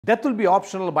Death will be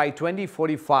optional by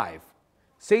 2045,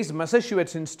 says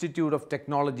Massachusetts Institute of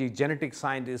Technology genetic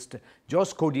scientist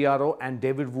Josh Codiaro and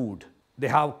David Wood. They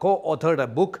have co-authored a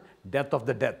book, Death of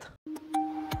the Death.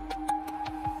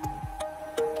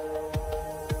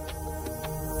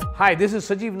 Hi, this is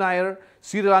Sajeev Nair,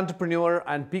 serial entrepreneur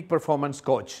and peak performance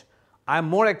coach. I am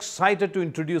more excited to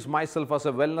introduce myself as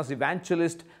a wellness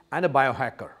evangelist and a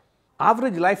biohacker.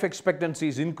 Average life expectancy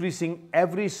is increasing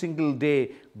every single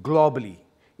day globally.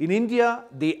 In India,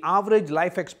 the average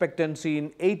life expectancy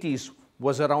in 80s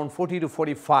was around 40 to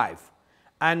 45,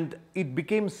 and it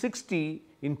became 60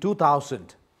 in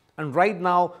 2000. And right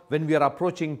now, when we are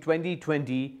approaching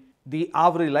 2020, the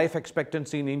average life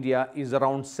expectancy in India is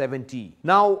around 70.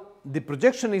 Now, the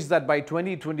projection is that by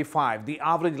 2025, the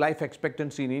average life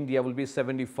expectancy in India will be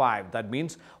 75. That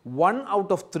means 1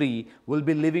 out of 3 will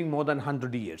be living more than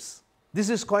 100 years. This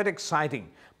is quite exciting,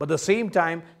 but at the same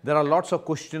time, there are lots of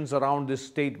questions around this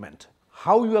statement.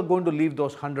 How you are going to live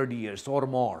those 100 years or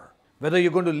more? Whether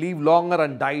you're going to live longer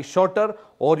and die shorter,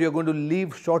 or you're going to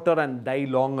live shorter and die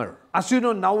longer. As you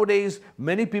know, nowadays,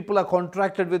 many people are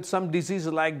contracted with some disease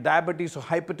like diabetes or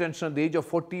hypertension at the age of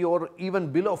 40 or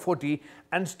even below 40,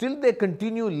 and still they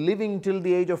continue living till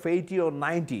the age of 80 or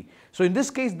 90. So in this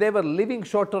case, they were living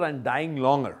shorter and dying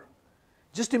longer.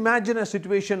 Just imagine a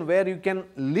situation where you can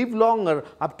live longer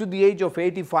up to the age of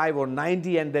 85 or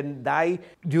 90 and then die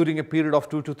during a period of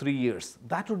 2 to 3 years.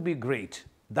 That would be great.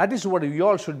 That is what we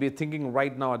all should be thinking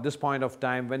right now at this point of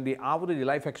time. When the average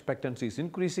life expectancy is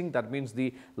increasing, that means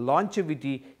the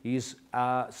longevity is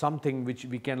something which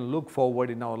we can look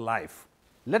forward in our life.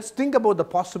 Let's think about the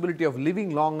possibility of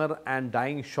living longer and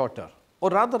dying shorter. Or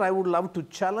rather, I would love to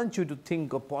challenge you to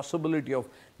think of possibility of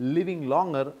living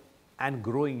longer and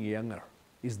growing younger.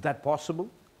 Is that possible?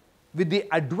 With the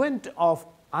advent of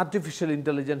artificial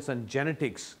intelligence and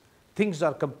genetics, things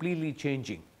are completely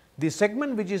changing. The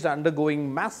segment which is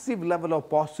undergoing massive level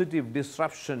of positive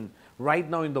disruption right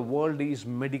now in the world is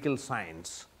medical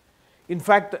science. In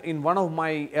fact, in one of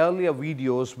my earlier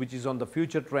videos, which is on the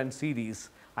Future Trend series,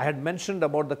 I had mentioned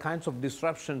about the kinds of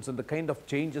disruptions and the kind of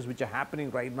changes which are happening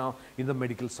right now in the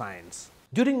medical science.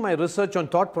 During my research on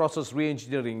thought process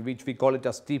reengineering, which we call it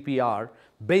as TPR,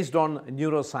 based on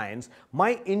neuroscience,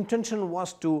 my intention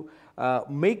was to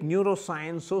make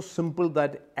neuroscience so simple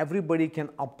that everybody can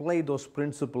apply those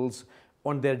principles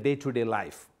on their day-to-day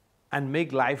life and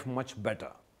make life much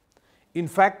better. In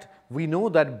fact, we know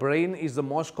that brain is the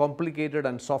most complicated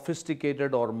and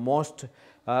sophisticated or most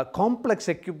complex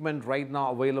equipment right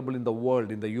now available in the world,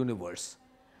 in the universe.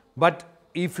 But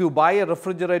if you buy a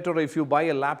refrigerator or if you buy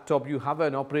a laptop, you have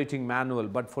an operating manual.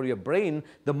 But for your brain,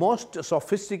 the most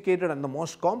sophisticated and the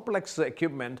most complex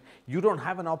equipment, you don't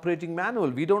have an operating manual.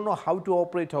 We don't know how to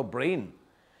operate our brain.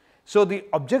 So the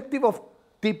objective of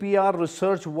TPR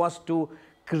research was to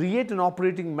create an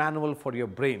operating manual for your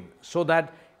brain so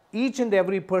that each and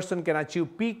every person can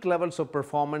achieve peak levels of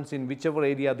performance in whichever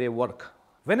area they work.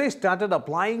 When I started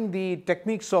applying the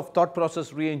techniques of thought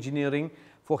process reengineering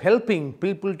for helping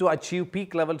people to achieve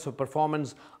peak levels of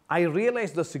performance, I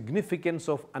realized the significance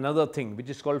of another thing, which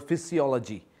is called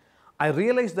physiology. I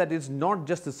realized that it's not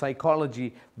just the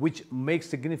psychology which makes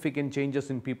significant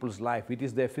changes in people's life, it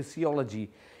is their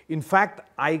physiology. In fact,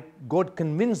 I got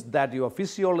convinced that your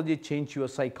physiology changed your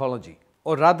psychology.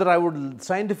 Or rather, I would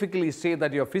scientifically say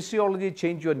that your physiology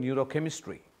changed your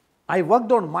neurochemistry. I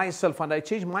worked on myself and I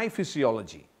changed my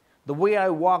physiology. The way I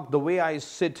walk, the way I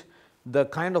sit, the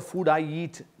kind of food I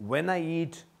eat, when I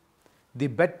eat, the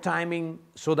bed timing,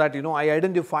 so that I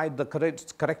identified the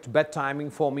correct bed timing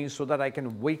for me so that I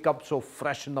can wake up so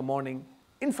fresh in the morning.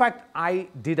 In fact, I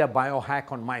did a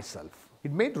biohack on myself.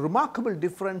 It made remarkable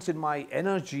difference in my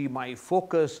energy, my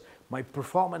focus, my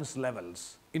performance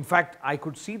levels. In fact, I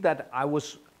could see that I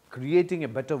was creating a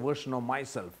better version of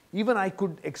myself. Even I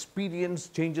could experience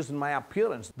changes in my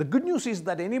appearance. The good news is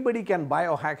that anybody can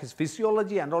biohack his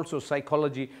physiology and also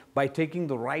psychology by taking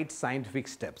the right scientific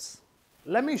steps.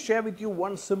 Let me share with you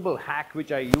one simple hack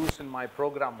which I use in my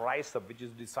program Rise Up, which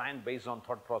is designed based on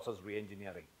thought process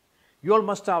reengineering. You all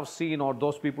must have seen, or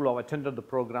those people who have attended the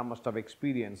program must have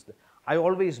experienced, I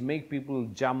always make people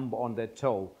jump on their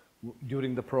toe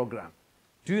during the program.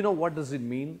 Do you know what does it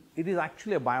mean? It is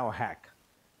actually a biohack.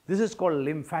 This is called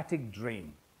lymphatic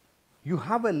drain. You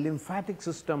have a lymphatic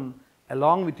system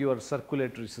along with your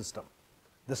circulatory system.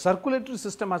 The circulatory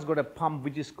system has got a pump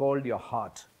which is called your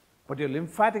heart, but your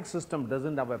lymphatic system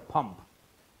doesn't have a pump.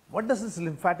 What does this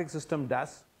lymphatic system do?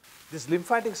 This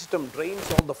lymphatic system drains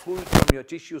all the fluid from your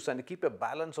tissues and keep a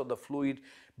balance of the fluid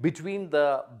between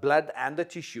the blood and the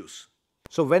tissues.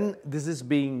 So when this is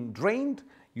being drained,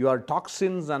 your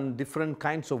toxins and different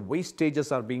kinds of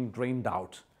wastages are being drained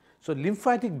out. So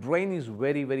lymphatic drain is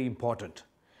very, very important.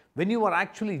 When you are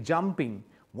actually jumping,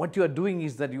 what you are doing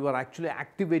is that you are actually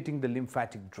activating the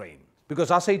lymphatic drain.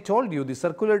 Because as I told you, the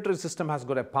circulatory system has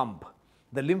got a pump.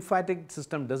 The lymphatic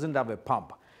system doesn't have a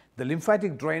pump. The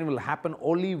lymphatic drain will happen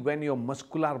only when your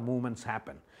muscular movements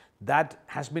happen. That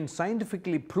has been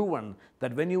scientifically proven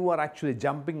that when you are actually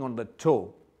jumping on the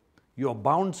toe, you are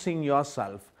bouncing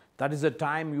yourself. That is the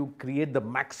time you create the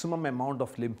maximum amount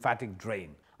of lymphatic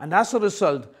drain. And as a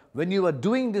result, when you are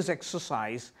doing this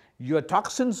exercise, your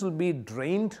toxins will be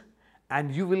drained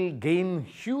and you will gain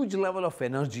huge level of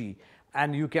energy,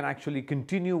 and you can actually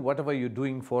continue whatever you're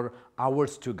doing for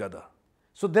hours together.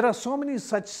 So there are so many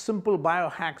such simple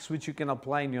biohacks which you can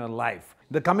apply in your life.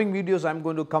 In the coming videos, I'm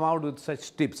going to come out with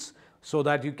such tips so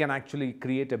that you can actually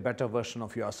create a better version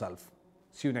of yourself.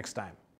 See you next time.